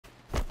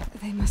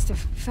They must have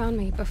found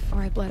me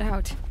before I bled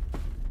out.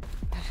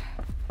 But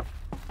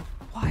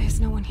why is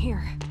no one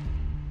here?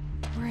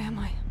 Where am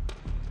I?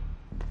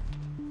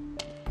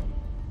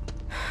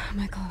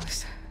 My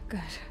clothes.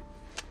 Good.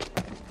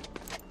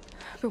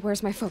 But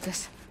where's my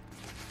focus?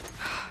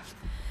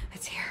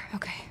 It's here.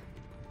 Okay.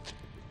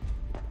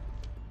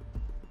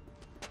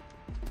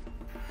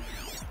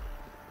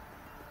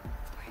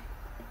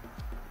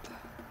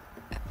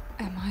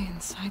 Am I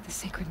inside the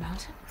Sacred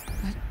Mountain?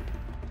 But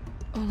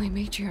only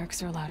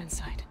matriarchs are allowed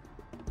inside.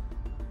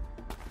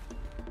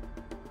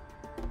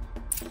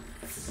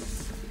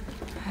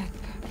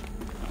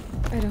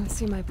 I don't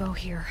see my bow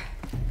here.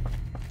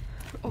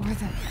 Or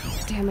the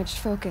damaged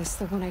focus,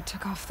 the one I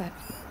took off that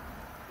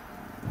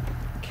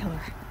killer.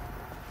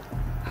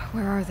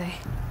 Where are they?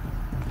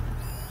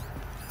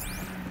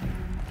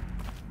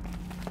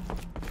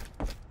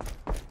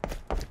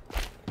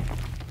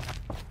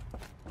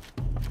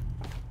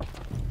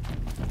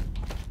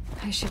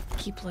 I should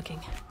keep looking.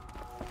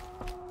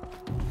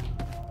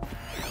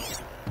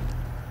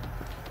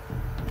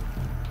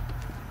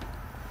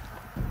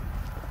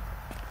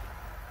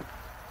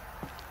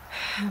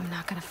 I'm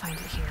not gonna find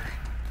it here.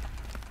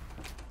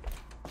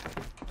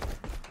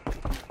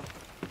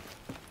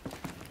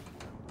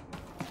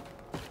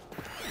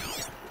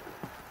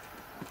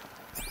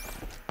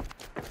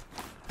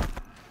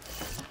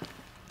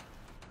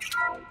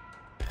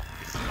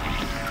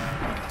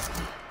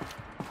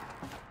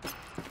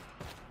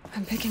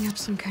 I'm picking up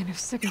some kind of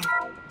signal.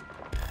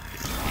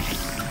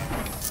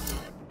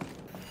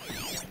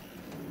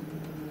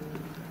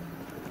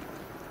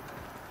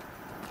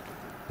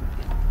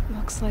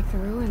 Looks like the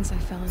ruins I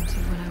fell into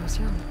when I was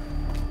young.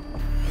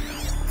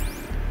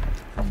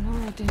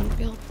 Nora didn't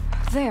build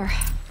there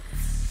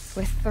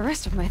with the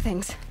rest of my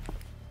things.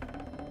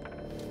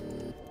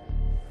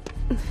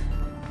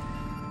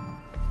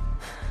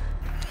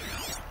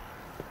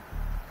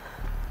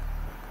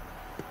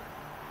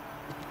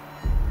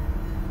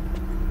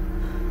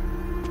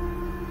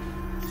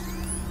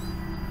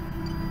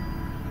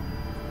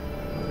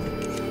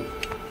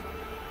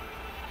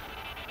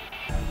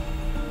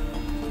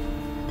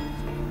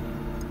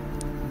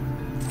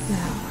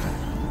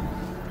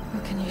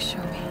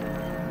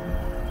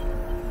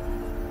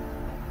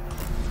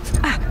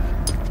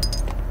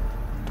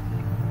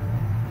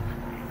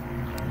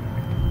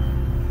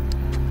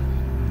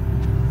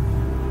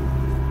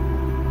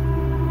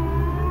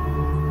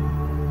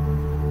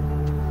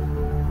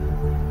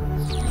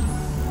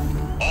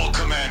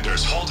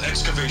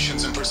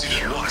 Excavations and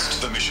proceed at once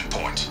to the mission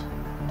point.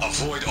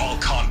 Avoid all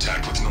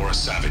contact with Nora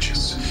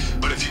savages,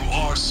 but if you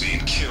are seen,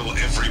 kill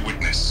every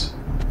witness.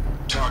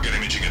 Target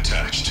imaging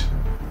attached.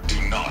 Do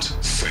not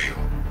fail.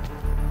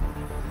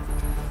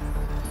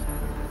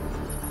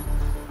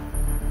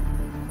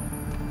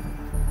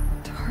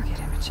 Target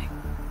imaging.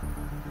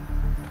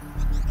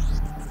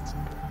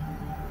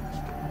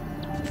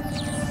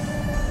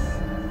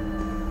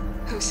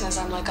 Who says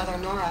I'm like other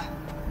Nora?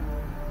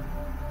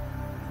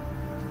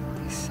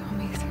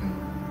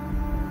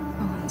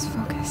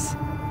 Focus.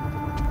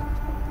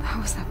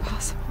 How is that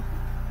possible?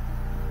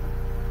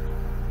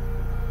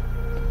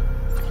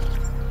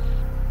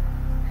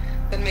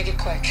 Then make it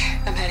quick.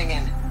 I'm heading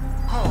in.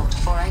 Hold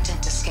for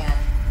identiscan.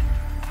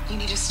 You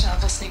need to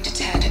stop listening to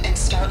Ted and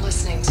start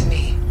listening to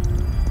me.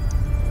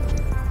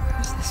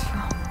 Where's this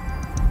from?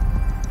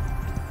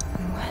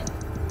 And when?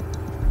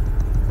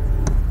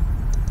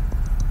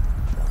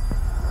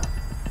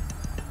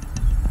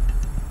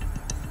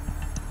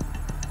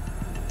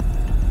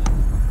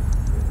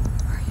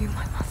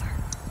 My mother.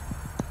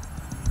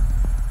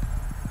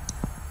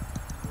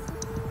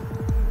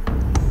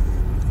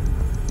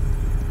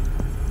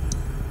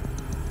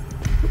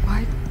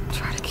 Why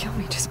try to kill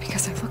me just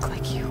because I look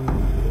like you?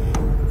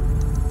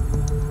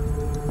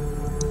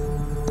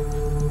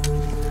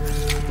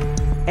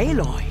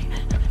 Aloy,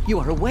 you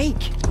are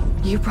awake.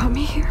 You brought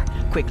me here?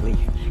 Quickly,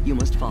 you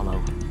must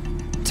follow.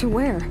 To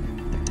where?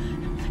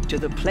 To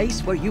the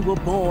place where you were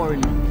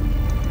born.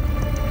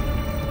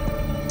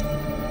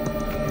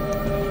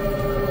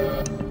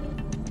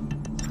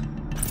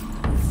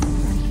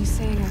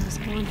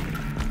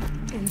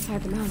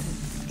 Inside the mountain.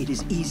 It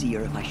is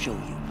easier if I show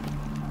you.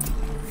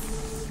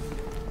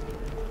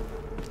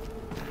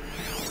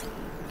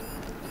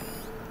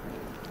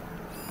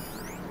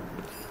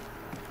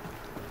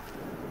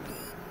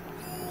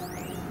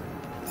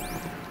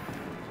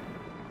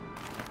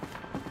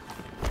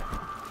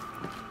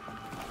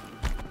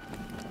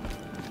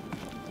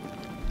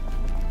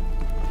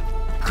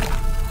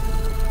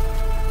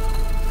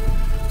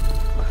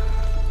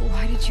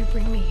 Why did you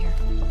bring me here?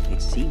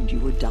 It seemed you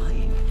were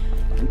dying.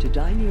 And to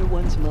die near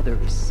one's mother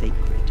is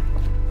sacred.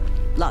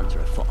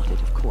 Lansra fought it,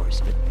 of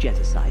course, but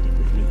Jezza sided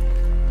with me.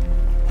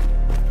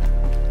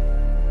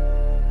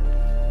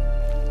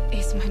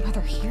 Is my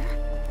mother here?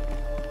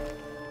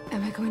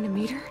 Am I going to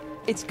meet her?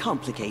 It's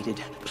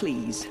complicated.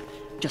 Please,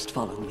 just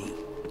follow me.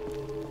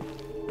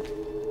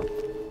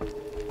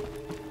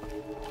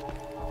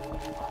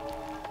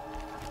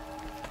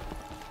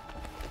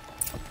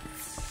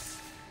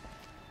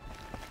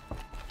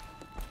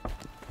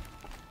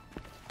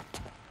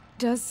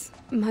 Does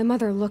my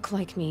mother look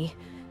like me,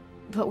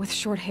 but with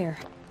short hair?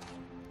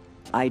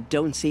 I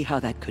don't see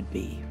how that could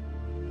be.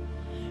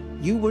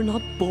 You were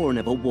not born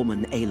of a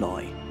woman,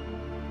 Aloy.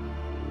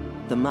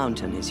 The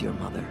mountain is your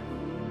mother.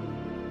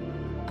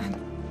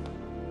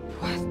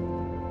 What?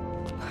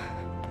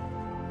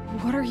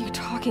 What are you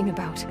talking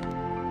about?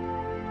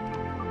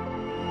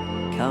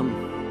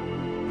 Come.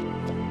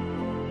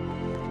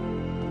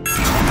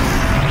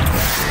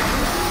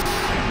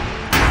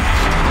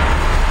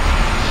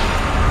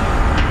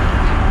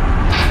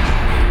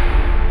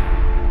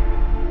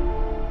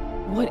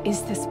 What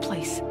is this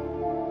place?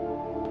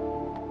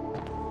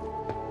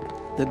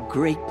 The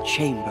Great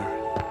Chamber,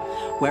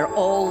 where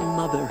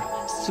All-Mother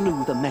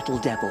slew the Metal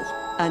Devil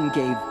and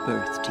gave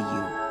birth to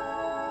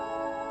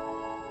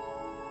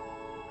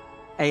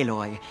you.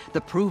 Aloy,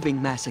 the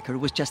Proving Massacre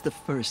was just the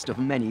first of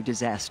many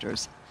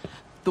disasters.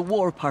 The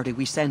war party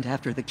we sent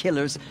after the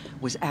killers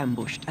was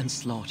ambushed and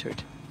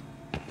slaughtered.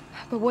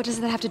 But what does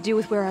that have to do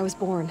with where I was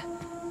born?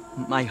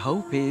 My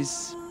hope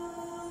is...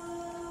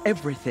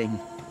 everything.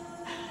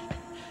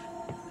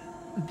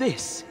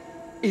 This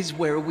is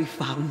where we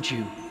found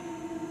you.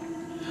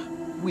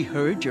 We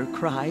heard your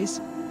cries,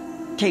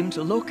 came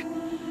to look,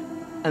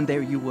 and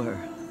there you were.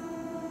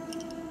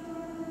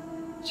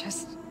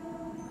 Just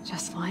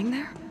lying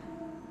there?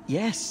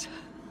 Yes.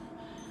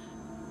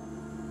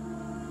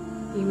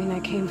 You mean I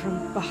came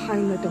from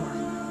behind the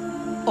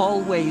door?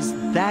 Always,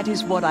 that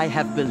is what I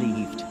have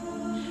believed.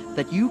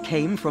 That you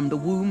came from the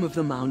womb of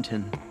the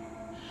mountain.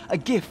 A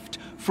gift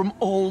from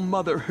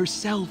All-Mother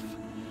herself.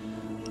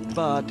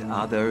 But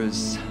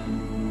others,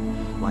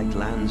 like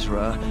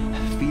Lansra,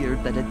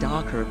 feared that a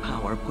darker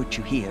power put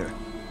you here.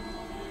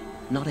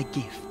 Not a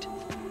gift,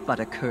 but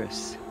a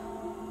curse.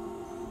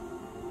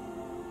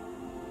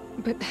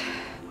 But...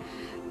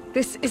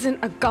 this isn't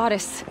a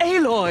goddess.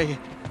 Aloy!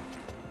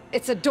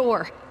 It's a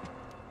door.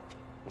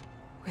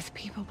 With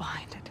people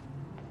behind it.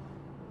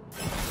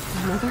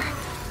 My mother?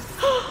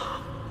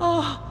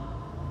 Oh!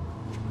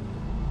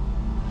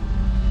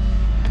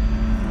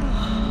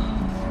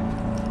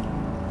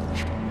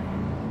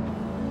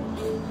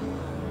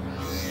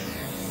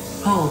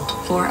 Hold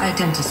for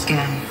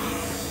identiscan.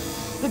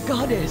 The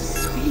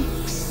goddess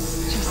speaks.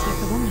 Just like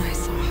the woman I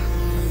saw.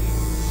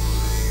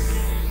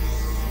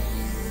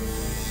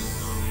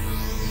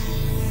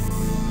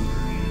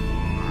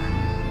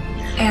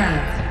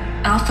 Error.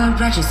 Alpha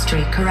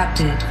registry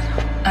corrupted.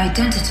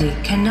 Identity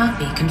cannot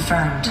be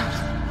confirmed.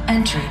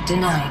 Entry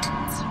denied.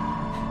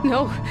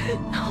 No,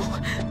 no.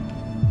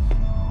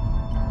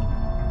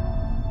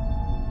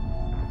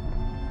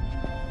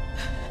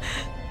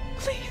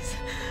 Please.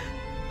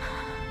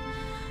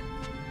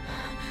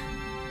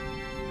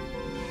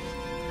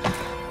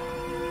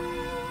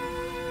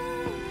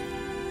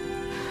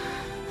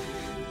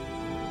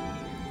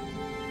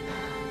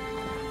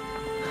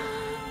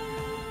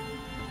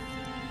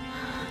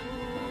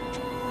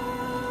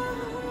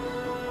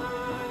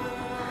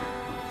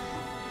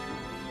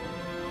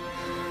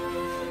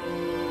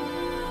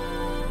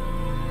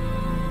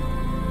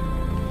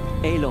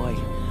 Aloy,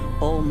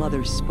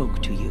 All-Mother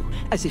spoke to you,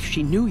 as if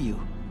she knew you.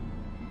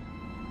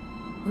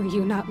 Were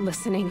you not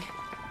listening?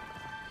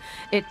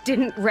 It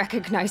didn't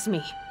recognize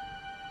me.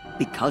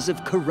 Because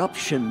of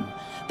corruption.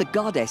 The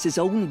goddess's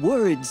own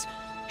words.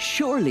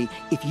 Surely,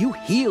 if you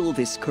heal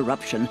this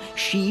corruption,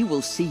 she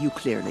will see you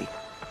clearly.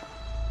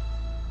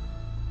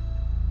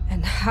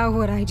 And how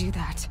would I do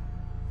that?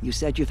 You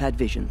said you've had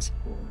visions.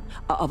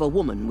 Of a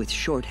woman with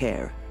short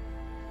hair.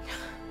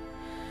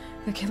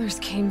 The killers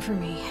came for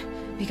me,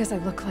 because I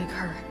look like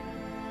her.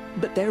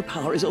 But their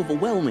power is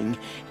overwhelming.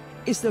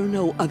 Is there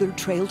no other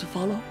trail to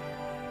follow?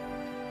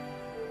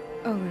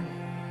 Owen.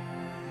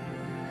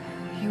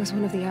 He was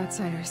one of the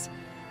outsiders,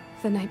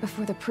 the night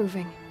before the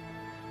Proving.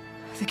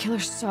 The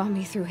killers saw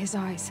me through his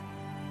eyes.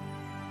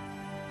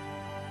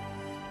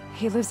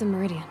 He lives in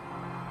Meridian.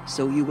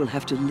 So you will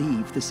have to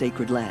leave the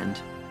sacred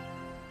land.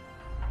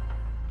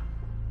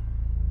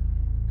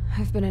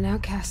 I've been an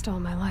outcast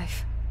all my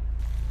life.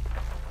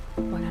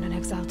 Why not an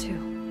exile too?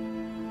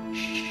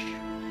 Shh.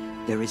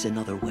 There is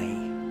another way.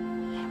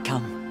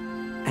 Come,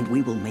 and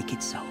we will make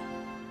it so.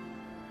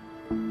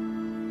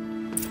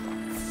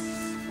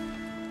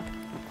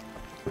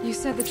 You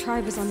said the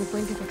tribe is on the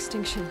brink of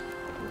extinction.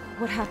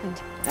 What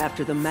happened?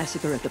 After the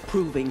massacre at the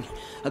Proving,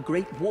 a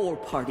great war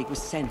party was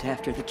sent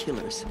after the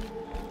killers.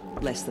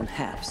 Less than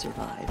half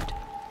survived.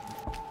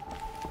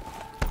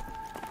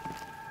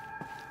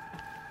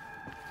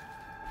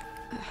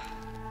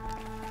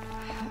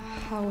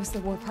 How was the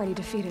war party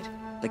defeated?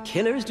 The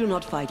killers do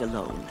not fight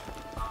alone.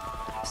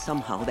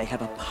 Somehow they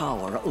have a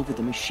power over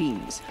the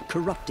machines,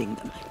 corrupting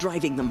them,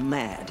 driving them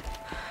mad.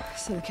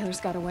 So the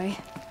killers got away?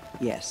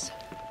 Yes.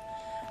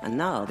 And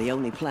now the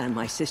only plan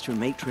my sister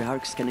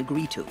matriarchs can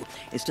agree to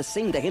is to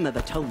sing the Hymn of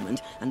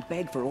Atonement and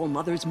beg for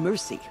All-Mother's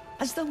mercy,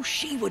 as though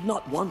she would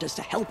not want us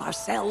to help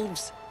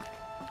ourselves.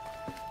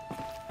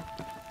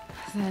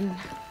 Then,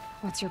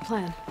 what's your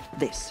plan?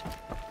 This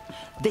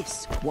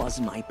was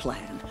my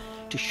plan.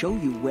 to show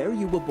you where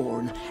you were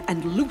born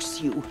and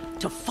loose you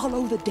to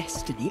follow the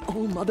destiny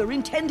All-Mother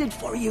intended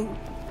for you.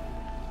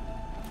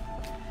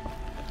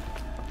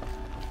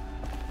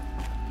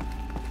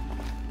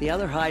 The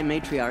other High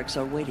Matriarchs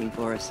are waiting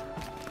for us.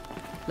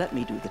 Let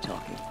me do the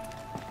talking.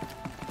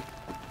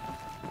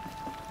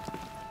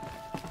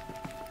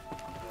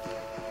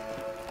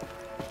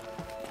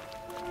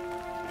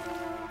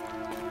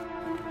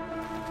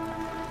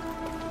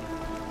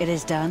 It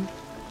is done?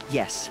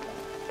 Yes.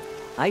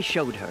 I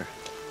showed her.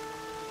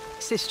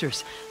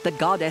 Sisters, the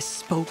goddess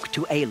spoke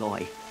to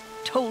Aloy.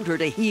 Told her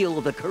to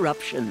heal the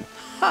corruption.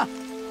 Ha!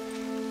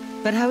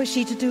 But how is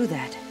she to do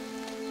that?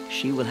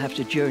 She will have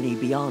to journey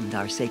beyond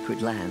our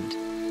sacred land.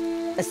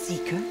 A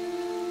seeker?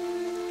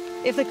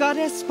 If the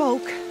goddess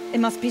spoke, it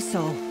must be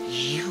so.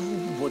 You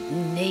would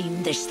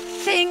name this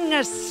thing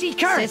a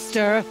seeker?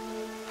 Sister!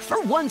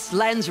 For once,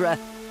 Lansra,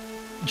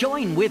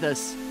 join with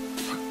us.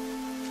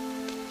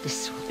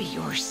 This will be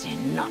your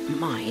sin, not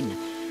mine.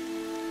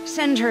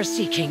 Send her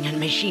seeking, and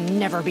may she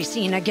never be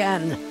seen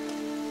again.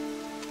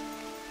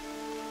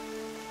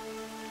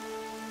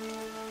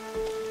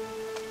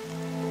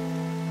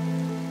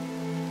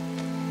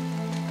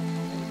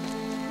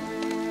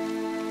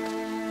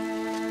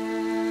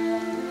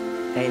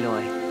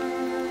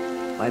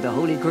 Aloy, by the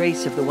holy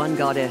grace of the One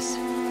Goddess,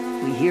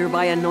 we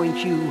hereby anoint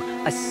you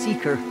a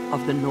seeker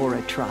of the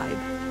Nora tribe.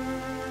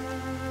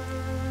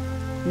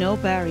 No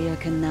barrier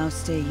can now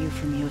stay you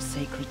from your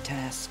sacred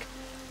task.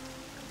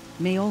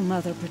 May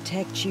All-Mother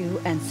protect you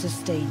and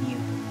sustain you.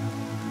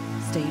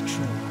 Stay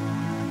true.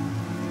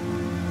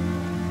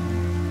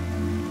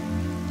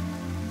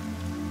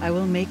 I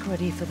will make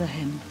ready for the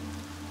hymn.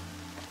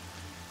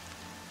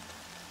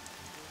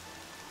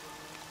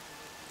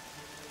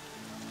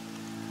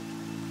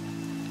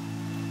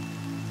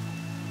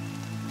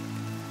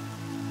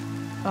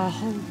 Our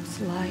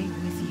hopes lie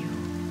with you.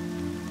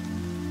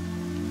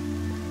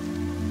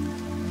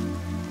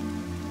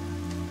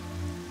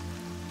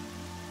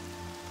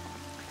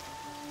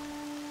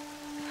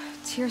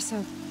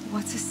 Teersa,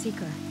 what's a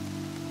seeker?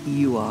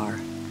 You are.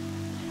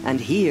 And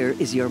here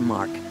is your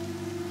mark.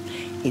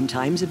 In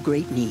times of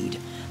great need,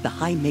 the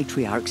High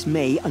Matriarchs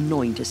may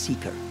anoint a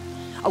seeker.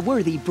 A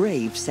worthy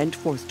brave sent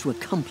forth to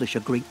accomplish a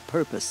great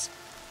purpose.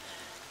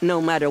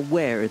 No matter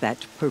where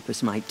that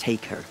purpose might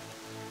take her.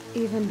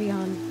 Even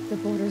beyond the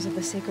borders of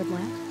the sacred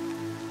land?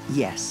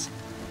 Yes.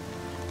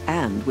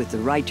 And with the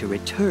right to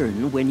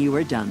return when you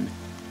are done,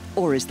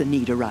 or as the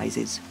need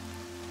arises.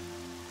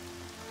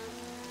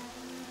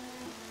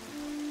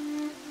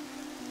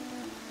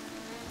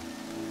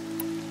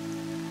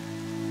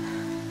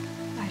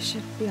 I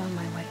should be on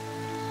my way.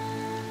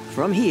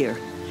 From here,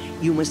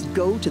 you must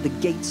go to the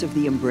Gates of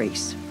the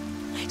Embrace.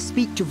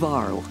 Speak to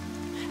Varl,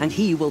 and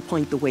he will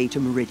point the way to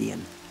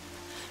Meridian.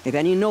 If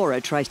any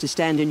Nora tries to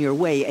stand in your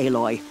way,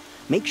 Aloy,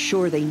 make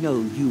sure they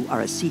know you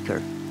are a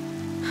seeker.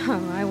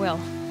 Oh, I will.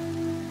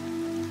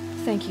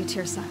 Thank you,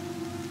 Teersa,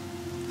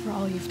 for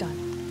all you've done.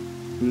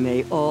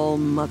 May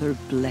All-Mother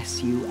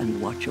bless you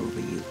and watch over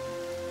you.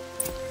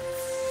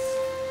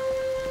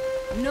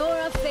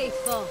 Nora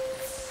faithful,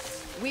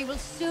 we will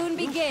soon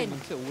begin.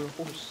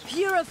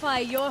 Purify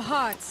your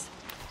hearts.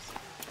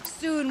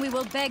 Soon we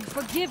will beg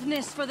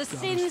forgiveness for the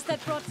sins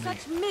that brought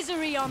such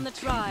misery on the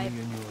tribe.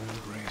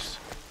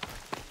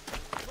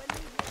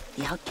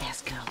 The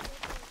outcast girl.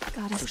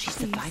 Goddess, So she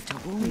please. survived her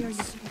We are your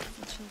wounds.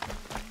 beautiful children.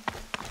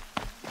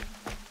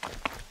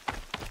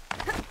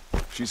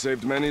 She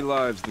saved many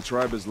lives. The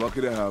tribe is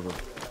lucky to have her.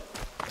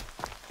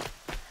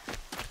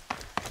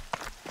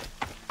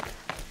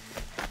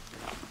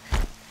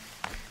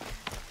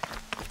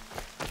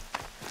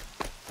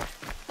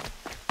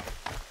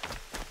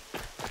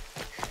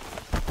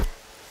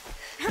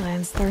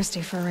 Land's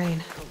thirsty for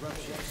rain.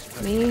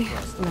 Me,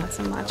 not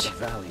so much.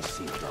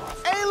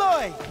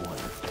 Aloy!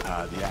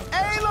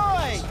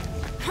 Aloy!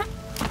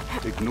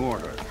 Ignore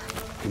her.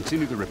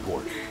 Continue the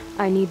report.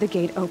 I need the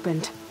gate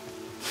opened.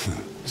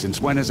 Since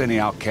when has any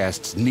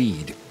outcast's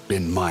need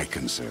been my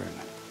concern?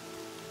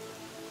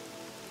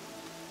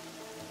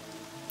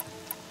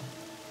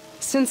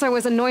 Since I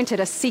was anointed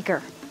a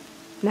seeker.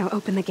 Now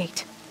open the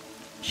gate.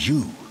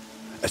 You?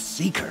 A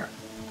seeker?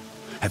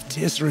 Have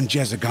Teersa and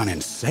Jezza gone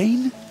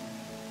insane?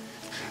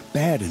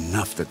 Bad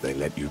enough that they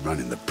let you run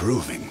in the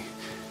Proving.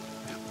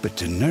 But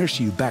to nurse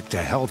you back to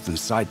health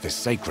inside the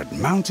sacred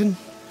mountain?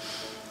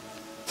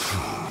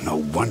 No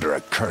wonder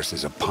a curse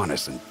is upon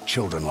us and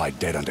children lie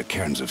dead under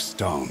cairns of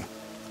stone.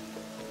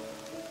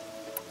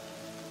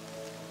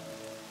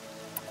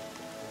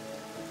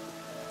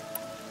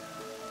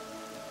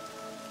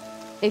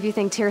 If you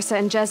think Teersa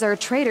and Jezza are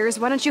traitors,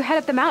 why don't you head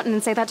up the mountain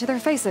and say that to their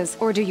faces?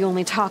 Or do you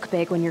only talk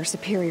big when your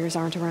superiors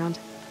aren't around?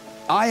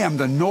 I am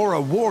the Nora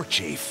War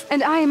Chief.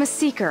 And I am a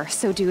seeker,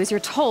 so do as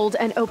you're told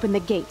and open the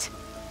gate.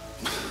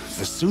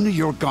 The sooner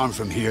you're gone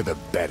from here, the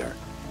better.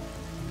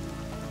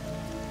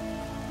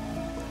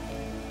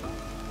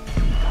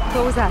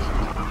 What was that?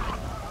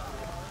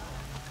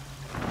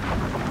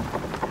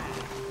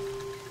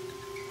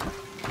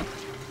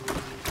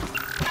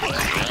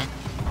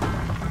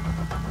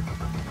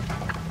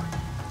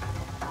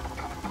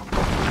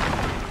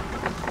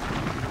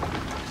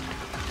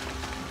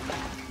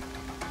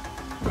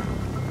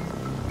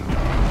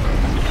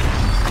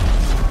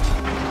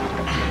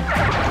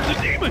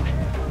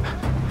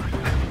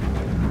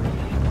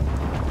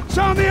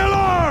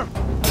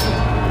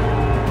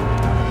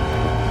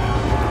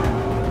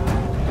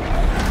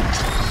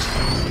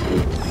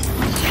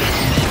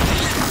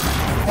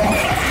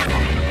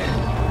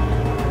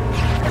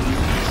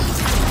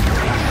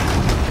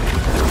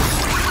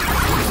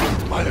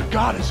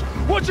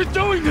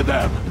 doing to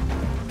them?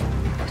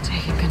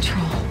 Taking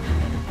control.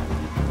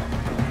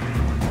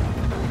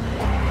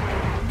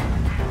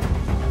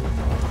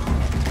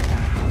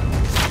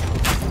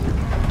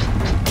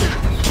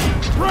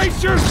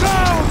 Brace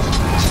yourselves!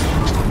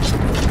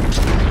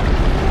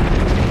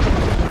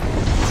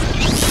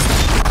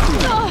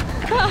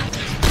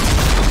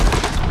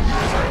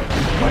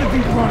 What have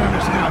you brought on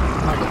us now,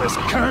 Michaelis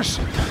curse?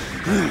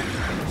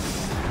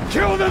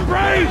 Kill them,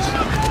 Braves!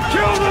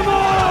 Kill them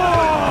all!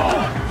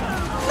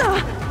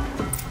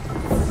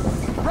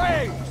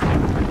 Braves,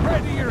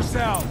 ready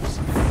yourselves!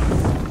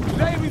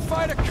 Today we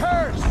fight a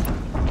curse!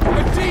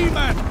 A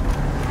demon!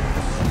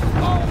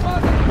 Oh,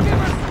 Mother, give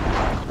us...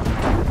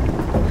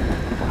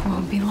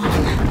 Won't be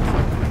long.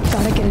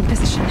 Gotta get in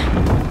position.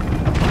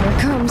 Here it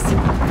comes.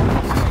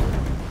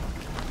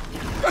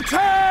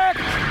 Attack!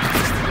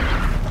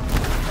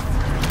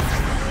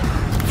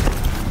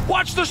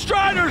 Watch the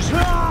Striders!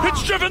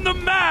 It's driven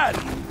them mad!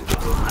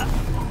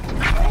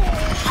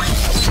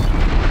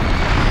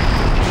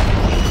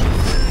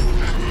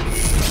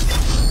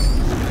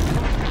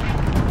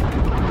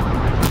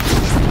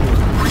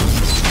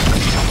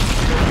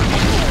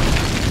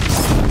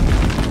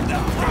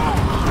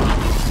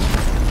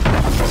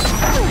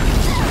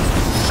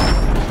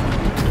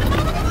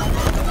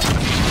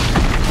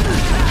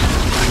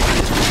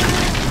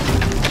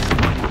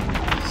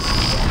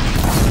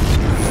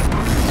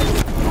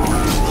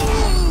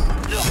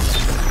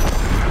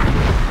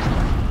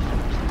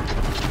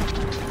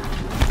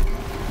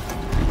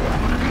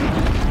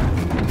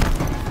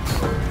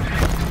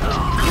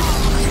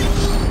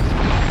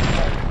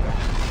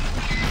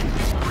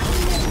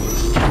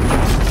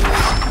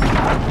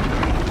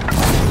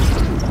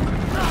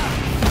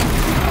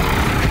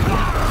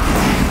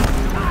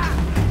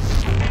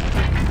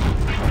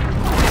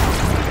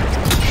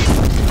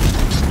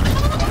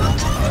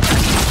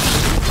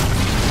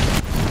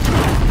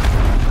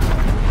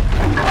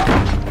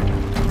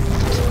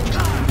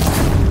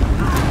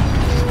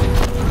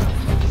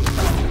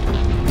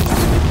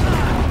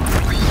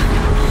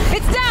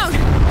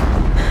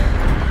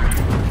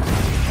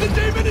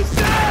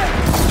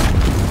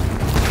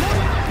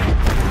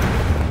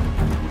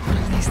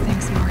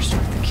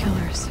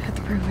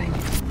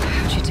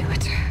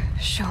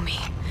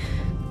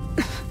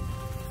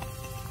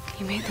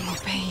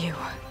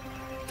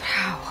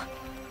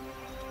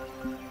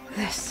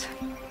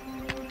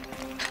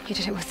 You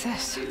did it with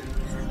this.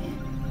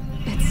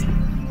 It's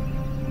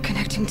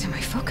connecting to my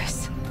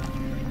focus.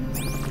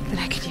 Then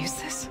I could use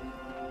this.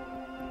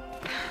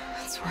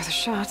 It's worth a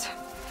shot.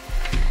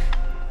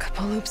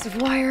 Couple loops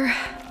of wire.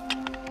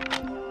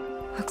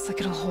 Looks like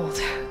it'll hold.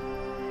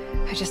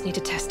 I just need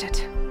to test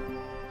it.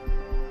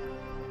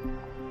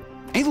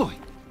 Aloy,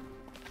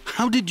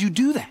 how did you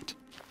do that?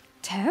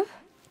 Tev?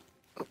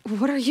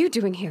 What are you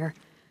doing here?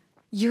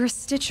 You're a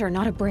Stitcher,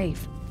 not a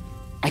Brave.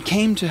 I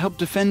came to help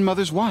defend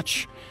Mother's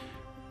Watch,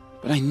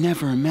 but I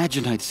never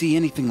imagined I'd see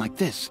anything like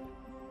this.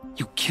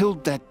 You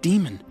killed that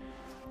demon,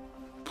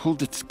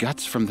 pulled its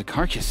guts from the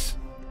carcass.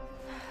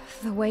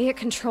 The way it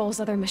controls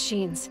other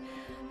machines.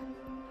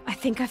 I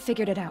think I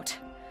figured it out.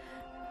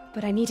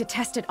 But I need to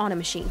test it on a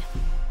machine.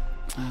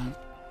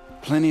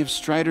 Plenty of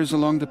Striders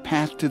along the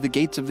path to the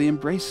gates of the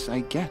Embrace,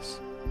 I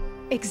guess.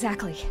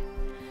 Exactly.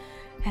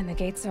 And the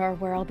gates are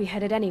where I'll be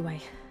headed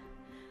anyway.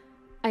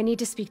 I need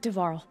to speak to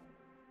Varl.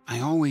 I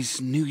always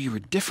knew you were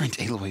different,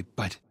 Aloy,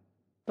 but...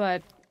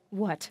 But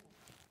what?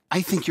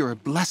 I think you're a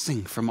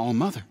blessing from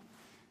All-Mother.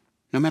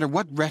 No matter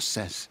what Resh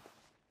says.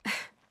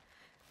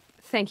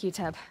 Thank you,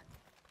 Teb.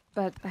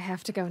 But I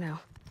have to go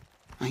now.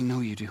 I know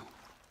you do.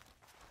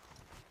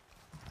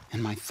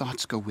 And my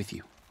thoughts go with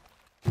you.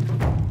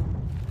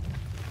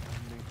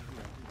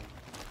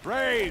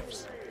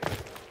 Braves!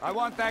 I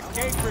want that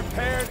gate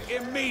repaired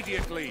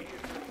immediately.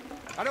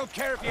 I don't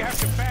care if you have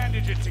to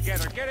bandage it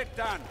together. Get it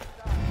done.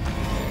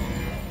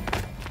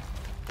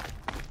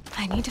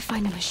 I need to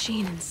find a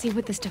machine and see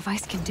what this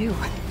device can do.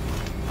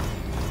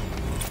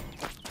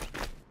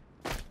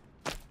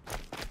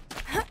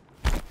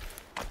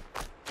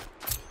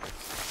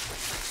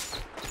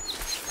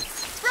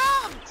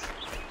 Brahms!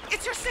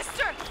 It's your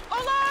sister,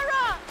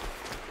 Olara!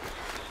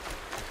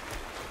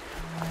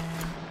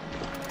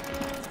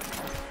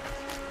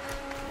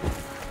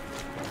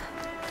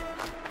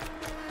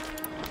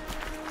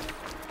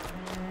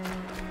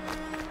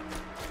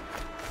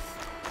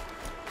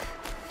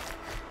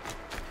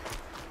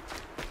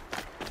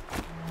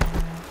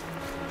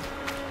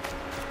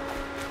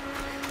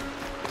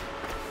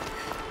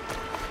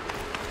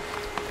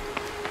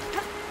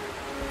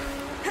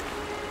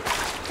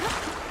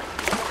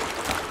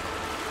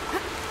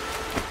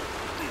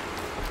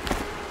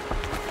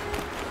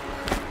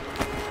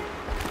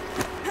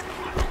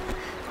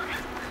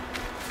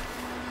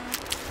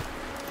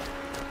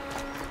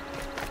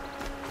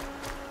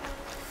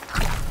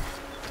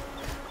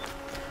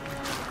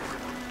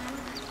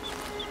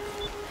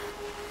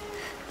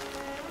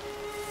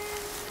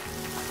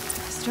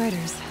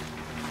 Striders.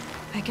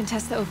 I can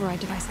test the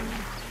override device on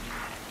them.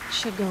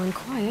 Should go in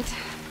quiet.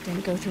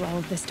 Didn't go through all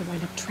of this to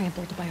wind up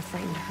trampled by a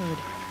frightened herd.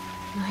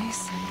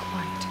 Nice and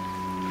quiet.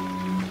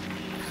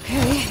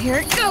 Okay, here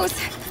it goes!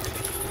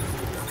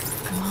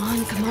 Come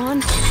on, come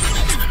on.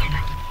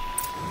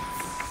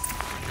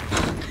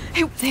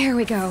 Hey, there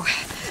we go.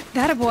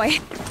 That a boy.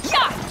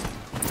 Yeah!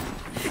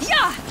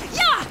 Yeah!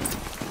 Yeah!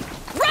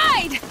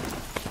 Ride!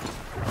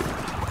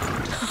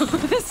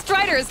 This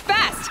Strider is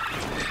fast!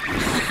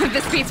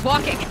 This beats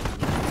walking.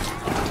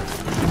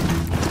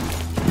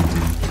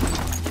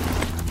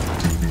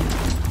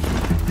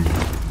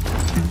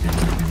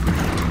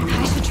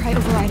 I should try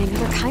overriding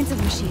other kinds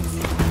of machines.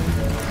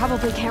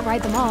 Probably can't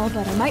ride them all,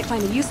 but I might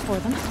find a use for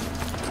them.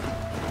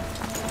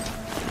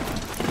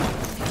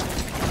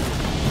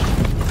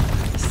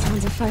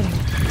 Sounds of fighting.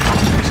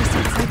 Just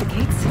outside the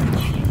gates.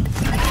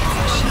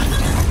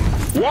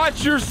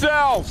 Watch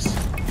yourselves!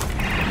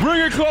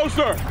 Bring it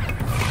closer!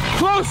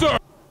 Closer!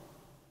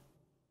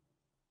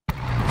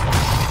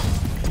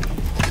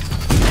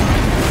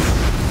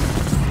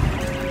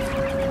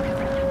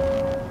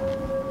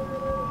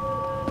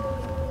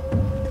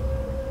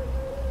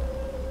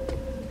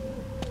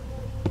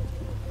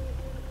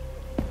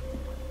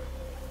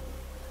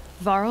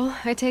 Varl,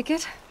 I take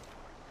it?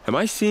 Am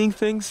I seeing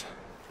things?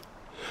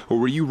 Or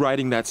were you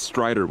riding that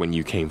Strider when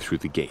you came through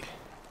the gate?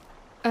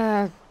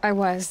 I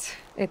was.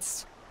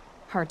 It's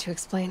hard to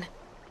explain.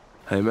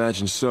 I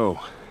imagine so.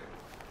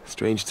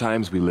 Strange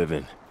times we live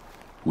in.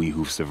 We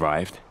who've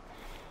survived.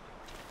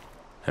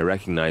 I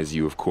recognize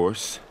you, of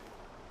course.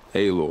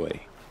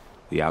 Aloy,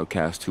 the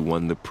outcast who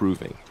won the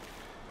Proving.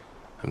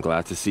 I'm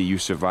glad to see you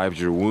survived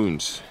your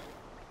wounds.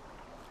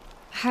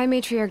 High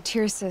Matriarch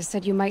Tirsa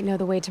said you might know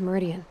the way to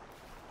Meridian.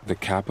 The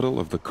capital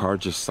of the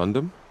Carja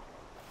Sundom?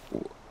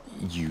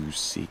 You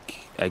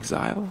seek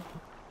exile?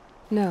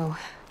 No.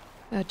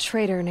 A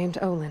traitor named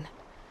Olin.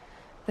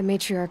 The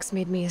Matriarchs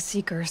made me a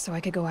seeker so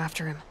I could go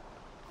after him.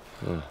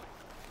 Huh.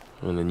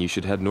 Well, then you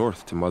should head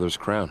north to Mother's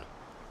Crown.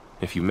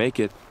 If you make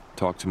it,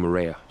 talk to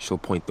Maria. She'll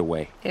point the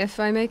way.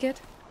 If I make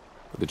it?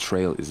 The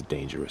trail is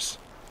dangerous.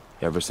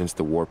 Ever since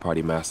the War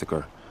Party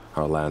massacre,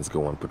 our lands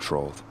go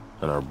unpatrolled,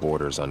 and our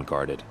borders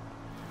unguarded.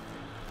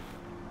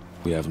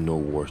 We have no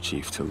war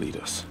chief to lead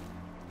us.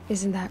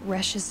 Isn't that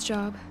Resh's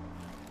job?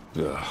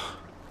 Ugh.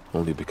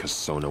 Only because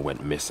Sona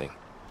went missing.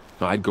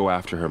 I'd go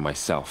after her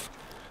myself,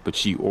 but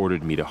she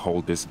ordered me to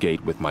hold this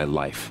gate with my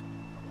life.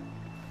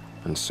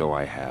 And so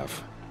I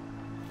have.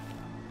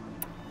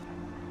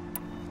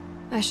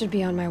 I should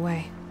be on my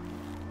way.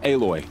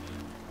 Aloy,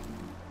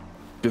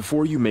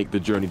 before you make the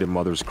journey to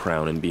Mother's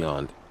Crown and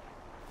beyond,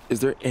 is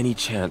there any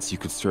chance you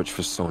could search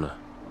for Sona?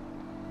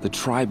 The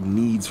tribe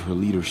needs her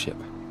leadership.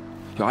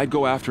 I'd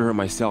go after her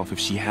myself if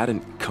she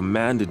hadn't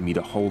commanded me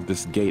to hold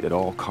this gate at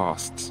all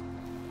costs.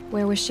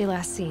 Where was she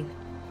last seen?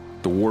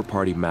 The War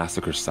Party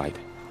massacre site.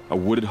 A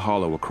wooded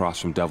hollow across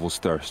from Devil's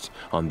Thirst,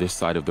 on this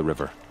side of the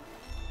river.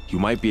 You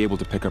might be able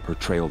to pick up her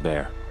trail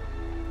there.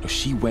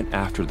 She went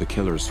after the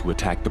killers who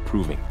attacked the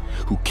Proving,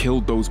 who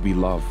killed those we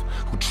love,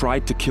 who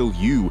tried to kill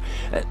you.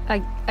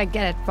 I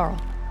get it,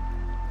 Varl.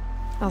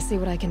 I'll see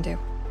what I can do.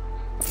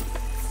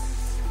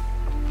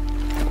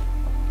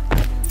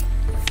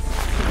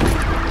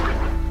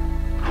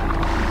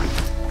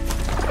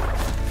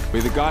 May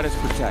the goddess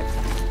protect.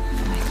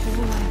 My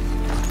whole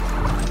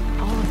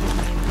life. All of it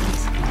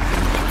was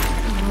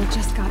the world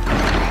just got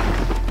better.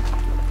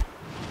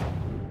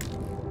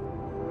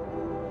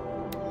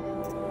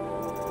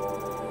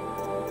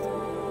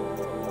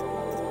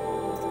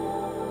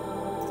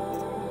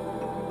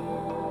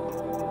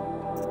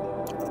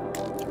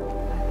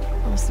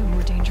 Also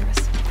more dangerous.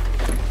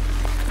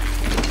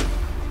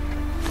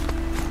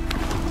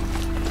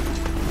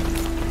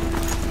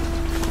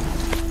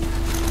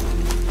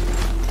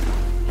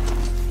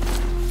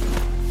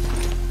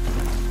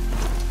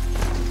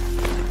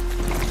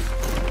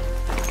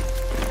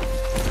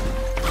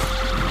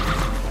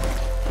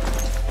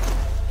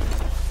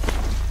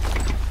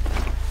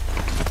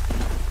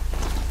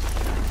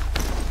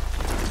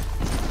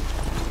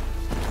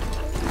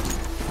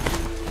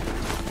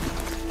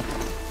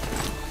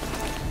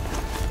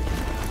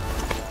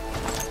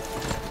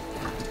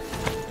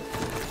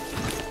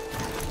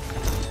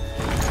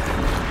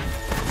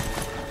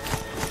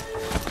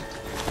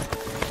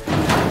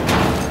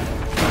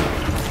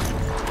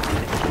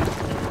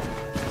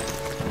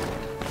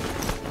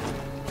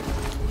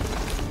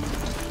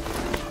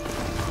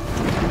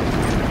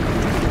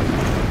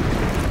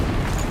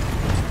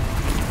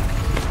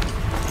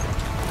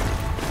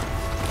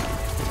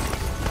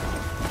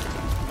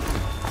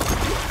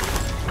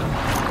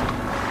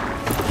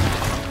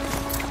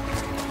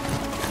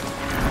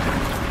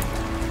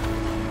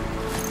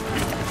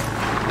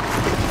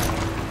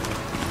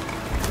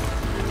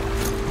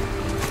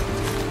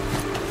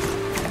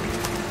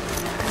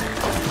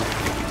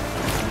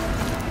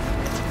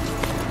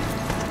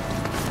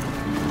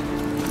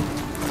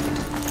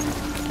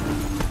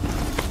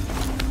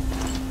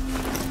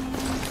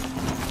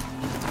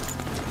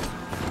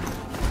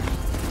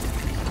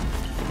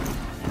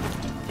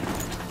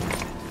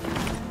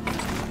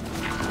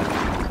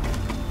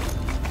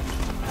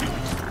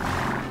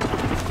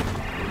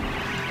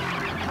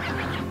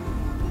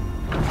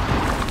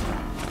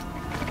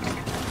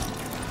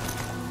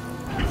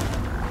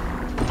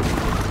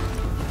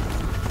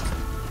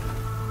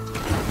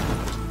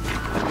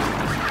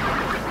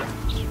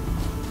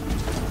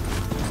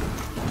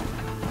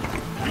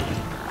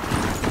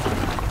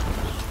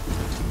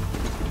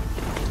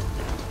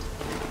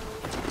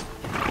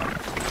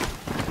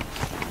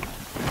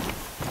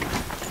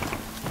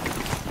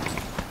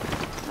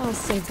 I'll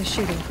save the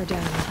shooting for down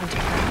in the hunter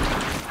ground.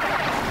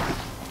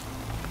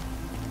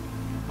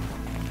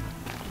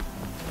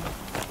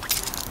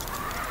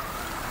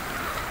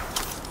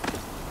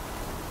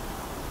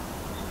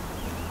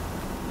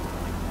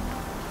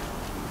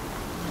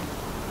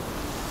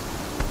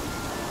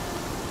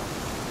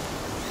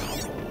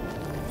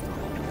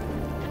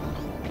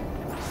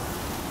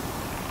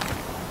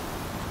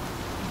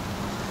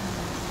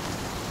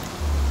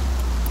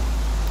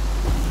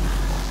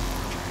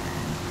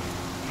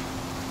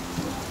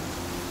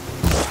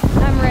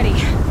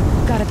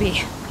 Gotta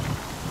be.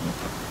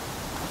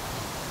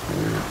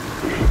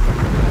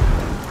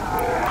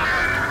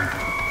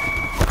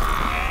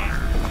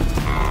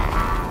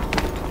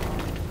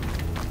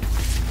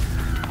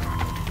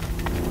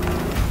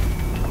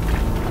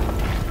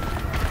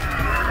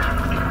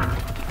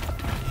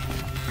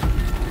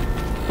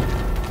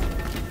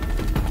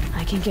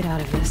 I can get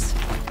out of this.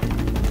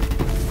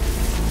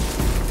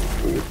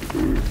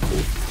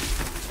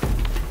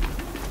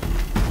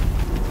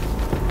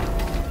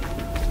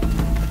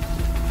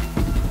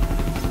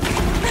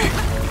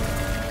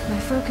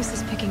 Focus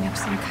is picking up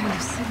some kind of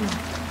signal.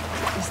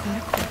 Is that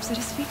a corpse at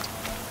his feet?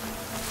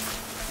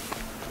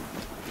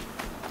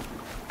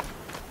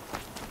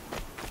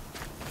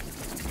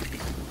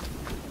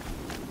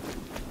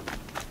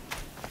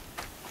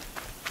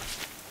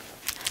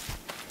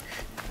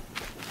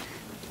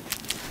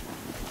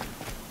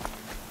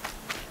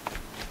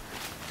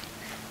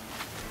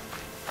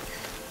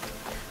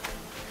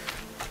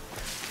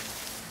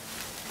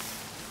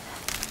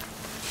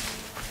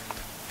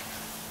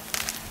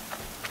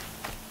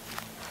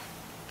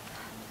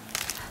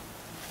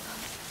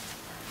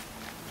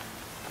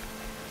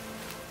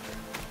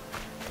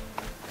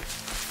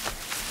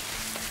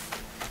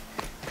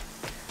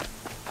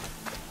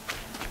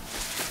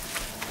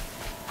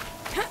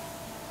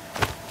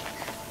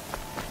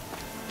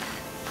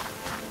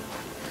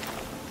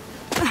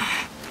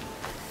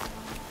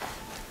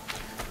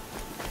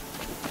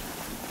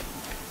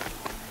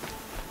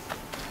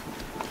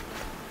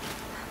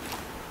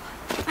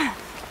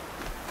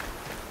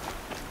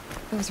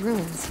 Those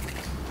ruins.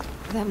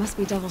 That must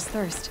be Devil's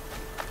Thirst.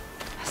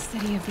 A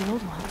city of the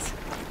old ones.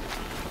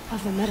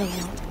 Of the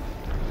Meadowworld.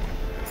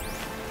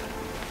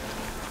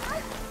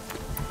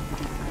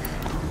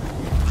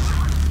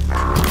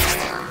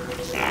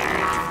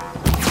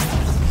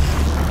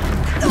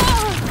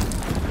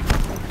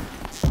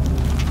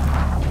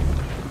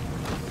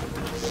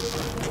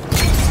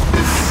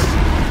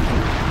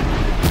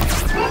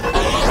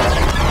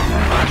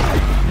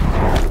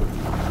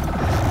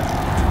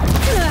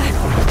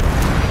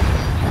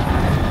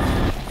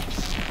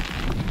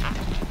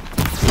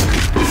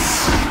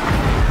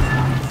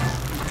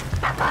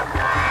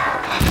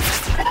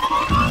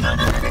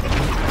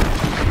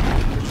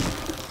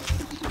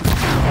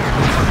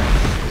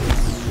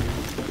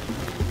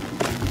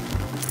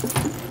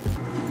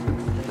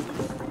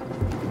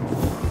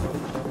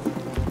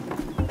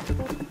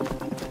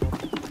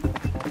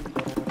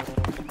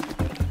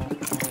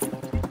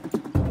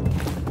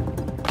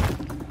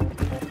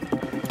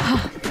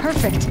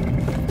 Perfect.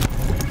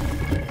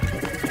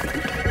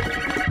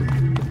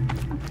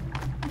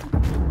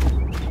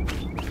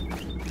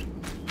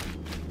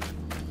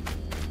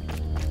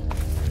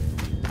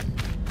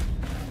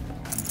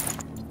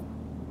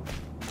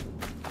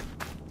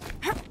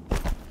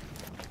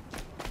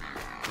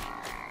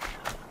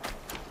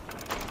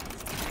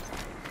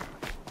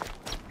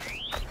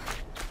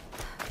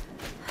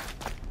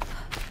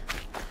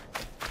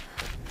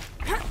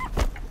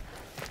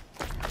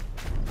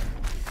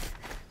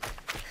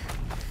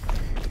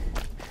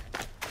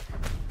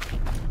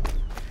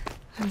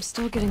 I'm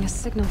still getting a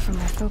signal from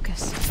my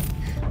focus.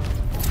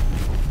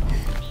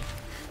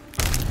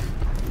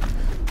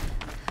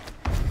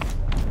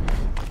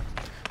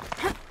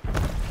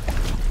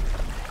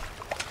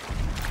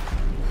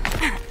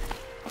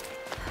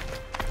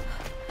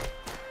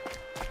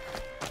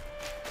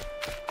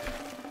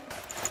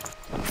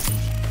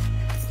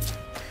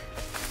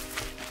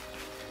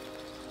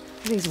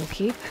 These will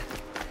keep.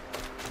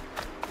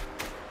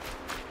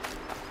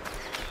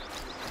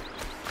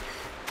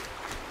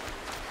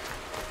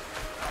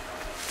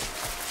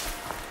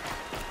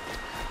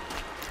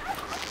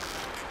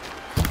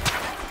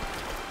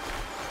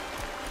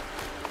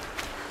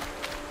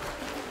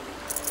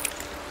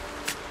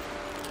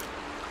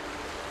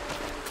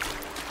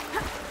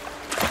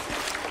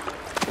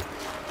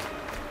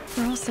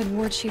 Earl said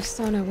Ward Chief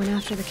Sona went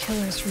after the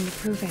killers from the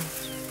Proving.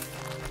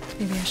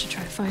 Maybe I should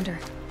try to find her.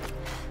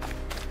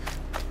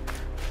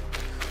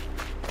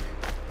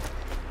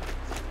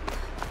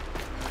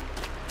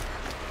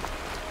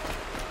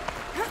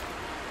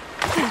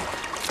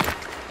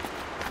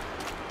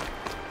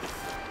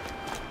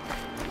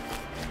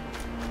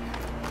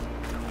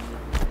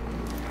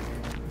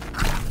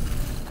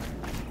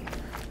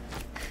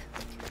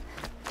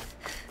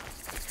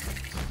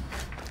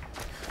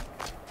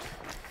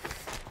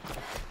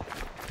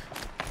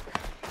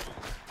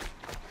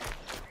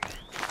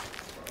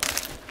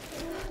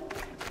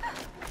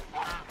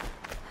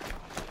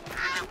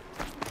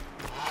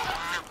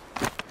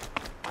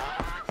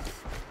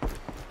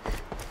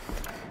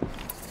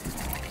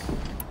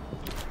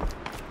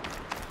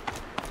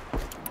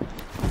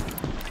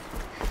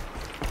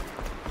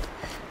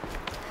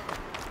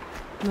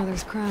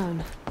 Mother's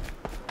crown.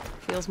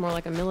 Feels more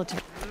like a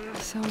military.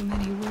 So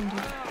many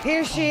wounded.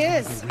 Here she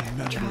is!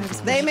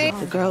 They made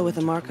the girl with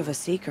the mark of a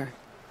Seeker.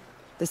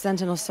 The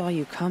Sentinel saw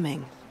you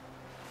coming.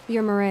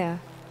 You're Maria.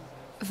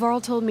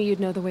 Varl told me you'd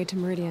know the way to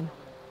Meridian.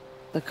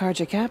 The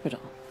Carja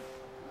capital.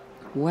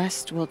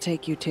 West will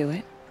take you to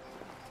it,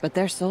 but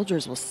their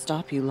soldiers will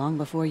stop you long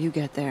before you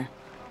get there.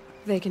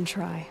 They can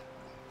try.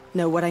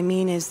 No, what I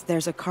mean is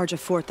there's a Carja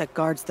fort that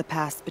guards the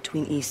pass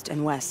between East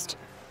and West.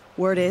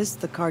 Word is,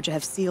 the Carja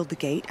have sealed the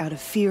gate out of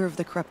fear of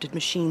the corrupted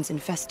machines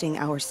infesting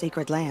our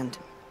sacred land.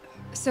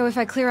 So if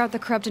I clear out the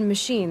corrupted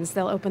machines,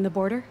 they'll open the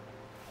border?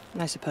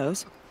 I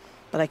suppose.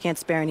 But I can't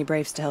spare any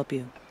braves to help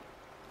you.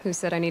 Who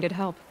said I needed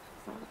help?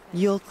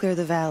 You'll clear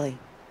the valley,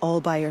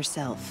 all by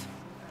yourself.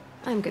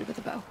 I'm good with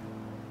a bow.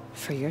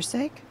 For your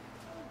sake?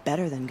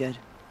 Better than good,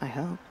 I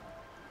hope.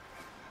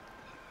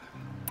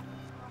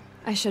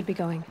 I should be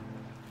going.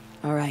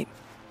 All right.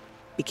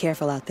 Be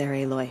careful out there,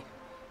 Aloy.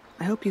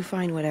 I hope you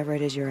find whatever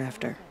it is you're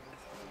after.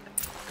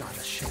 God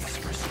has shown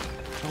us mercy.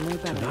 Tell me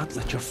about Do not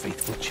let your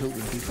faithful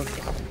children be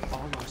forgotten.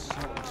 All our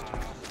souls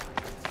to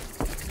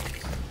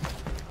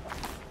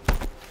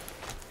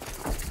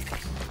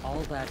all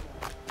that.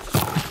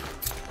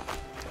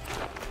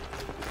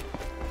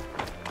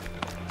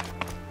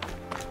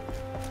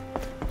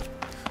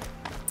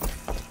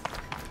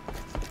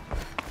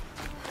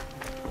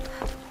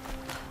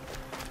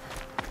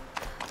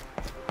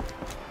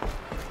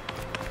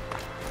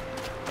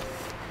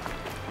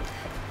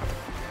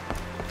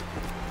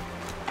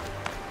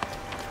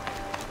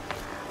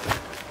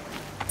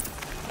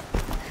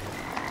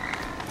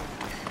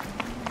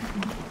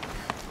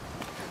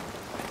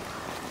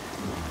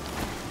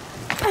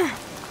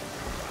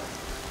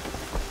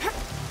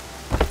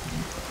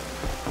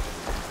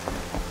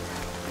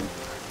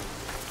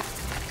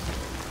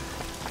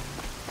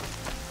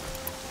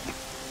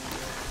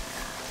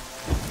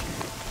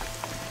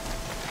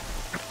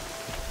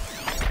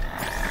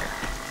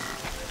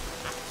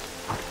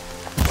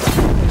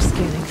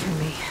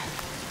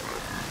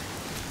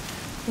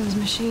 Those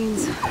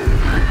machines. I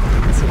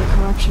can see the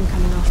corruption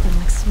coming off them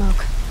like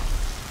smoke.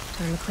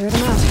 Time to clear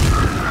them out.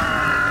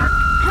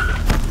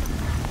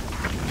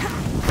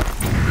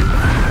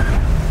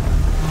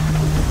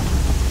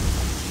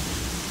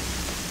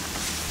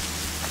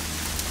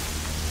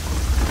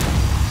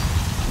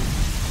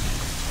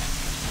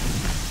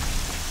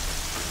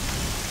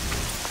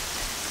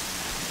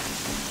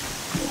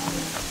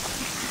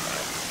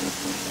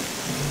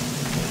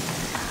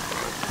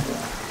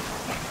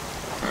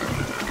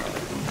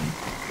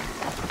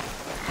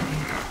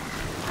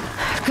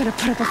 Gotta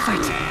put up a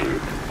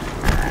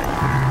fight.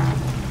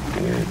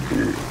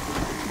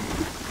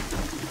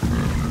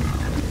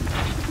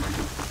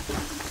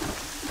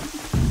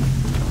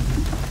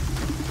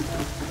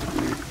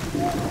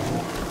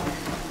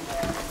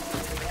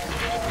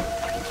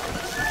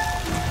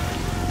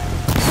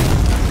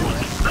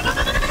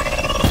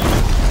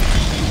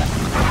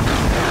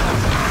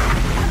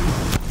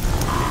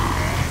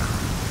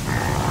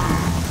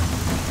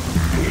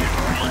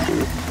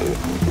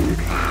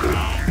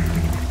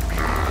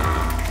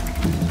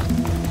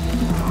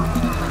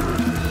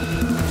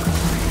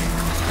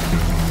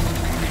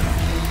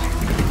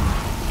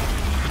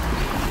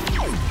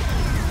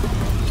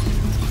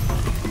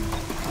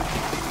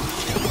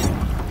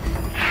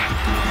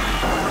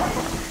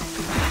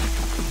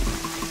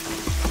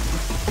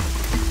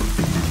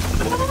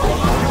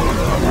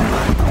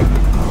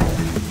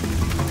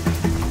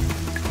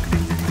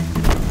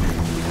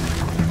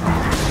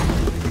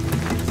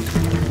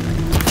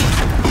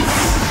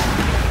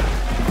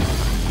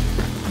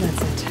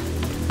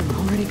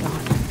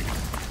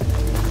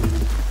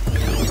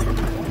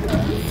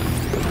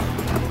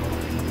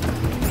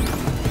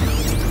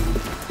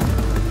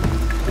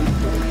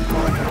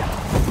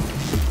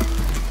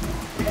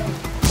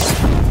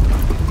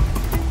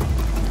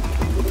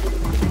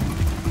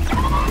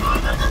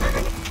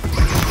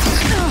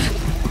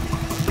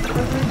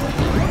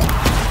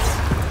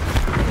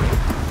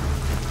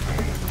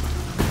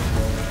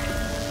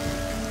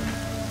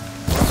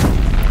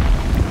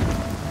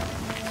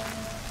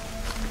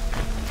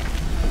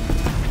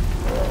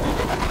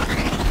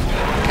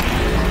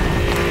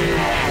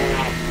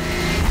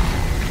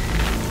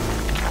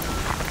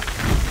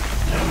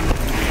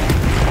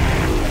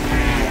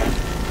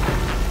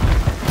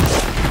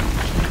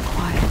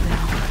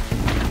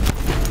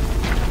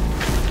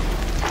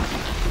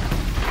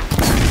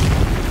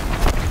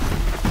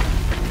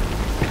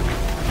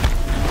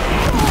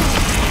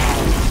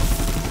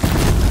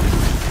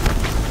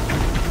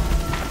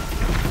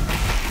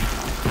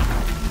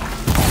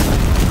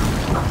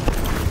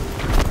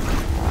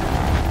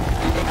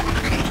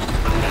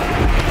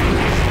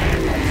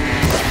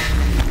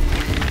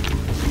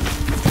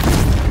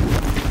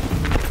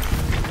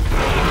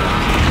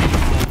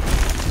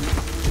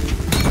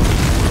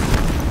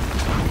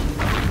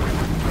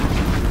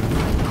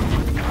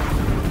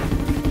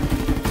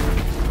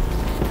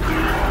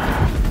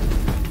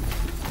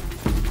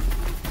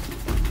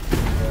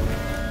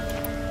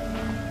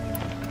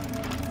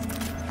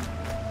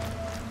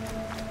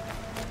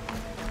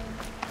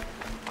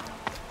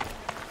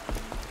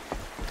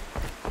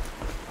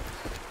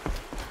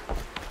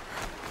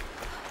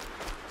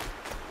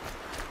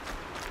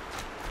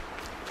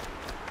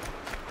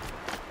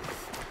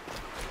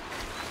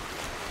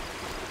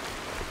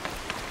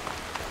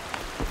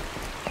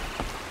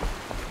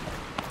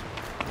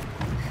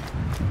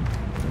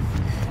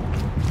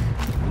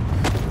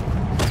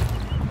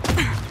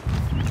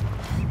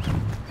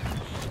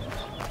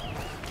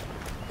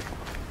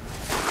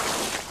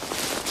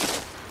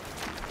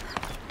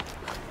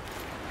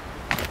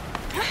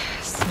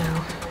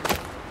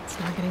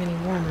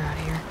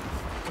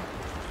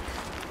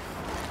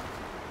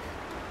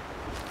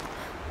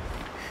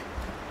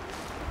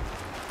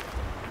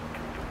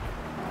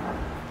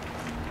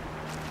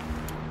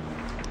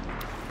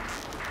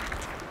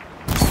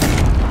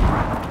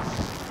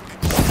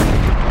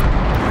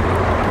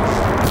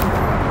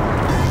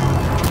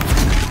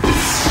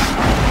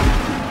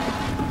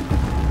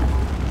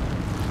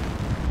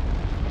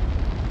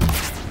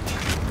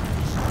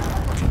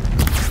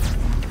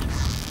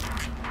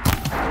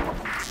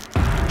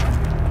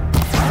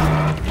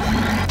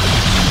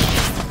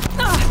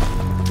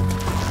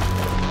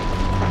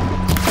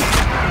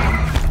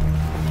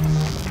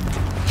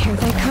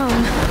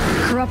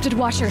 corrupted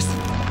Watchers.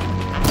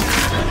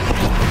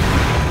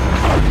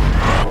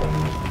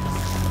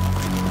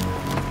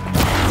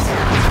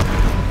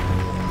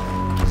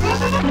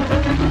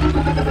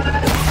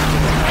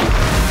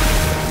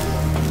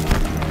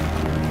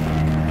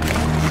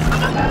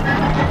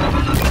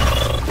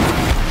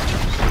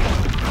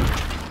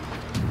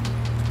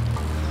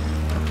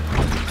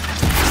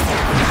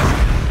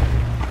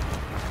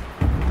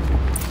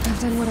 I've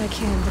done what I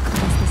can to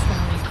cleanse this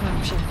valley of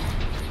corruption.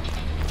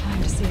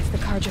 Time to see if the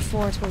Carja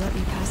Fort will let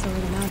me pass over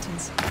the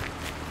mountains.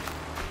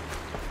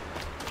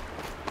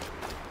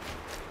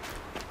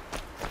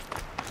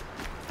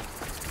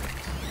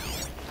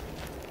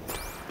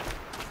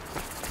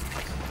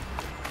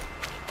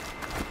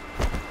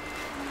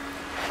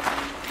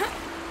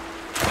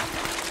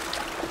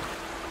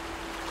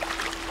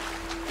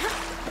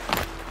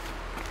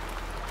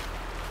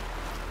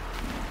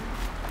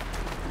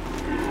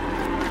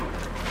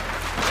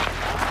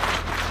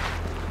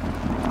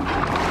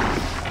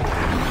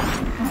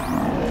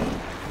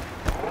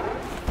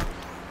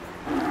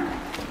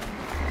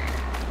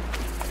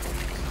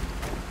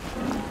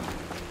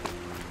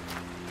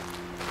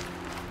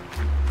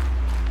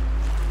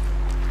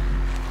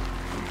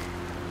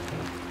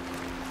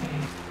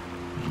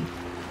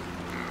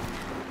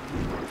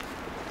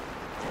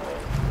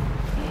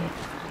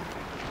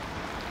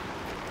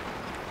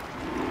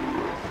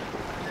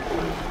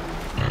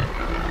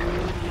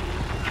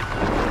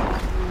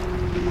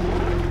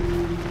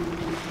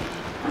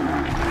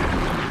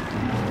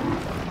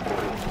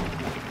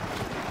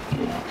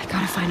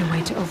 Find a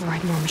way to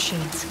override more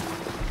machines.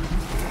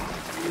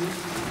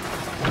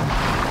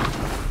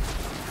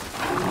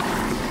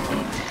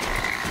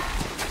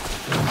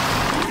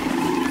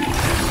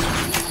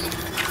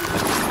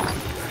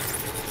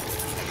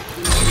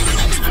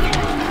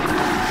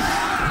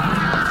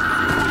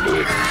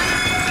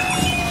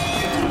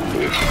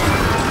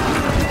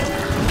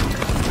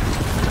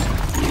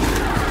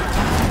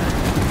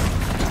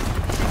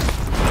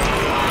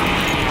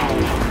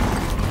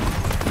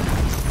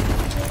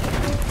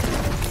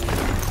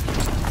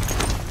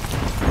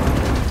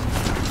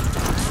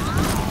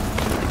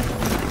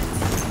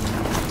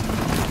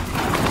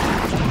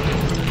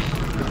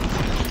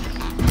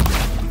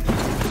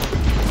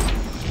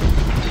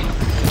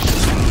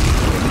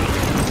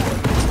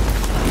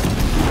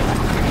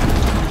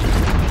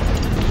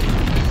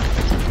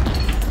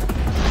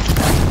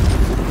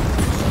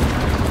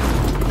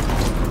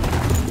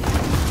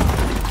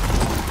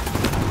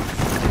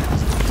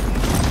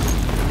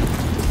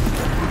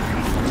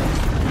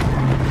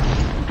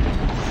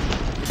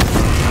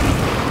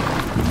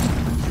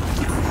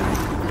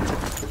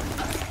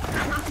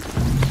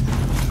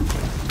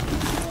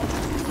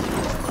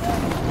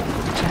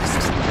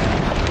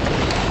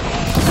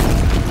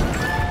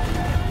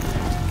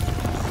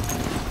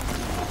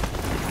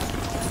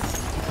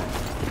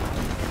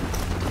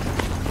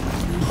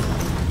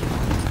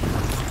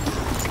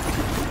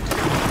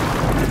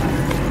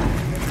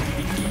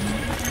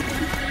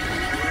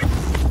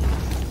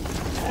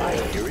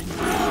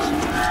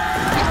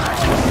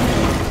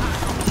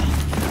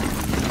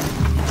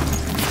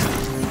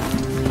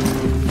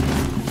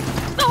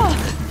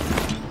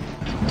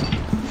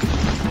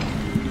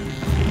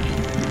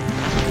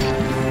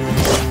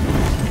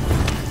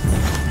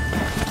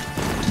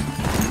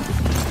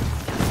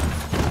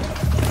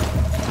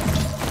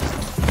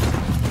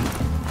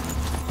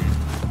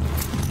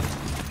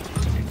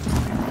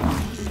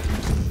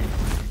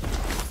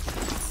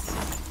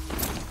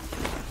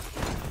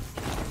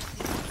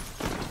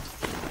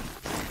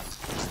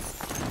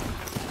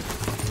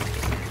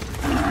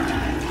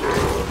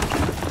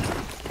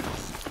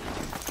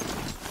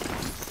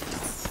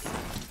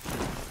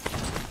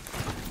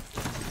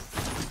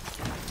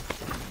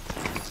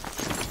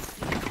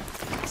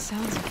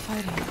 Sounds of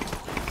fighting.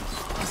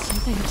 Has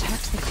something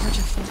attacked the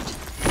Carja Fort?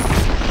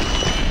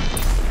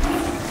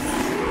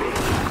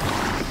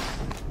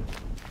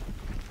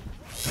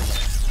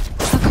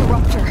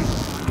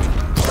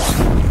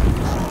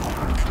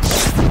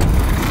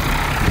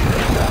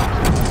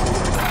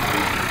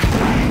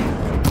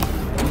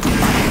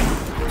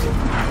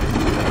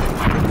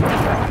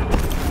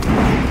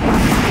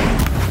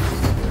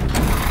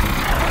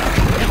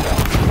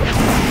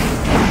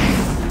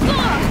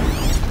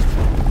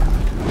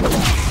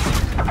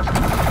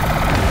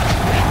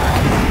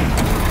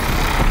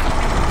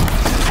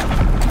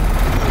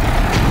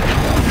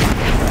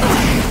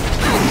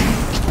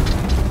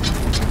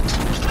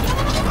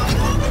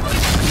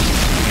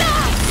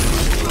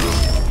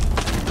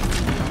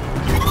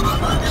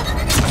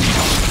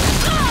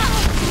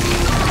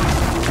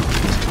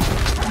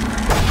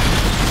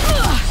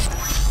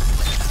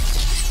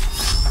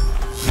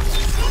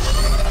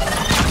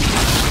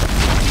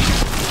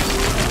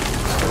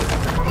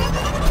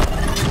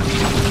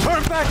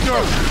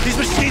 These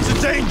machines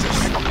are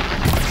dangerous!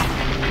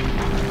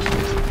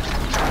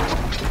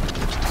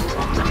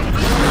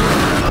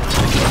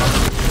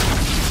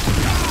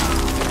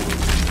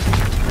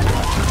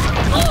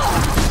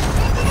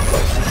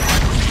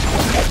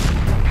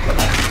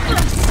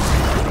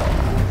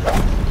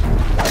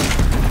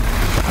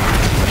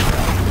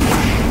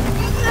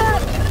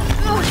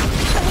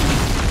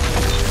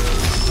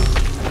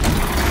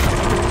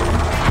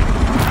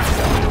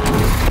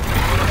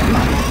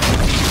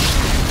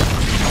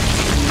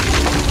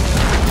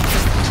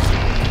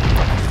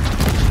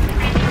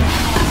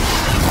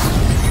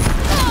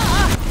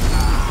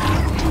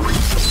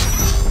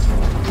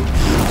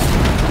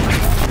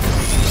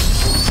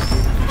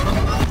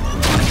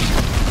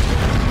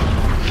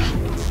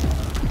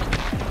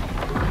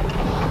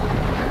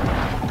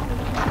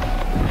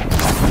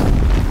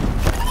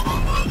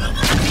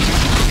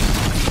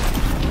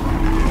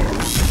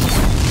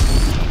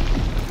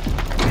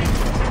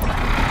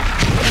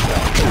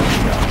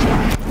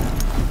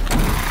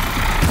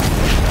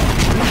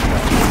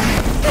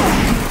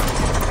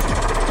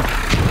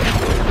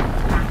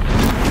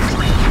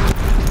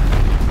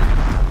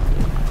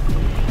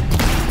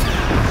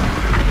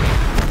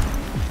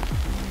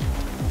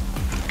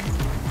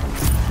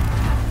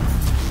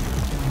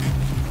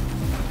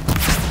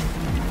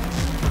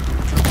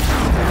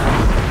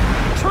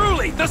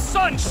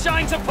 sun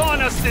shines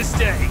upon us this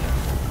day!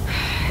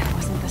 It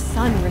wasn't the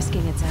sun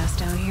risking its ass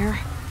down here.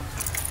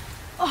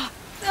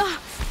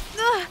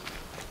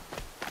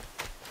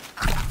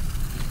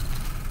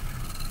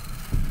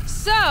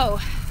 So,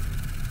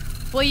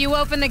 will you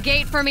open the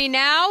gate for me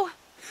now?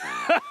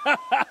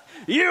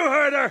 You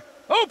heard her!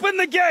 Open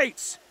the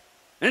gates!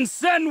 And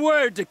send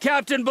word to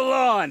Captain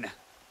Balan!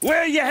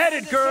 Where you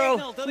headed,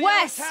 girl?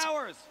 West!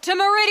 To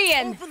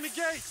Meridian! Open the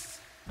gates!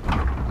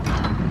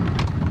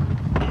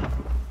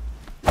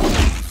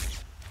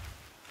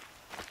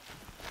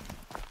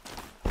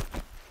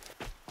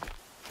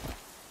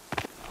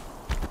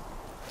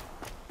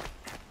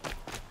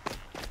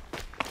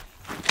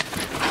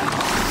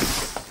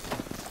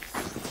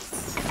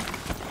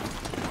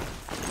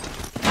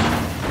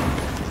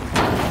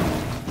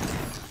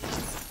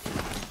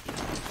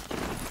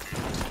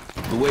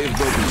 The Way of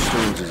Broken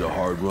Stones is a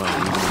hard run,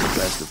 even in the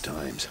best of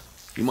times.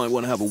 You might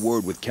want to have a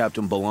word with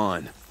Captain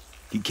Balan.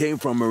 He came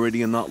from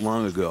Meridian not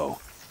long ago.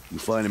 You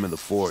find him in the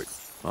fort,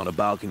 on a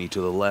balcony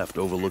to the left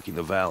overlooking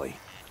the valley.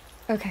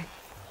 Okay,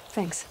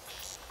 thanks.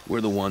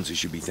 We're the ones who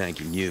should be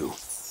thanking you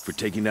for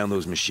taking down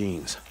those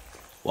machines.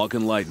 Walk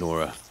in light,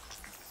 Nora.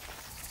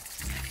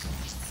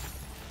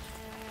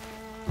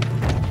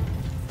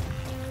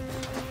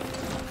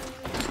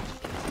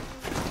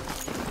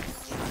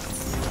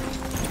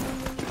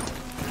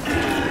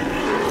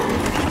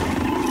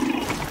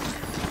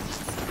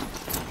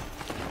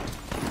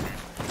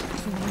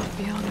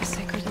 Beyond the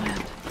sacred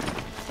land.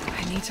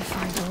 I need to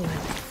find Olin.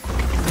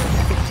 And learn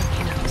everything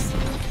he knows.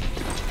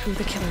 Who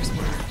the killers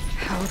were,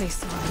 how they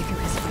saw me through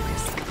his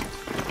focus.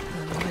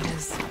 And Olin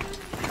is...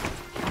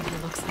 he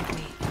looks like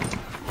me.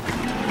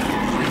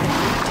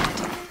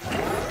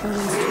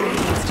 Olin's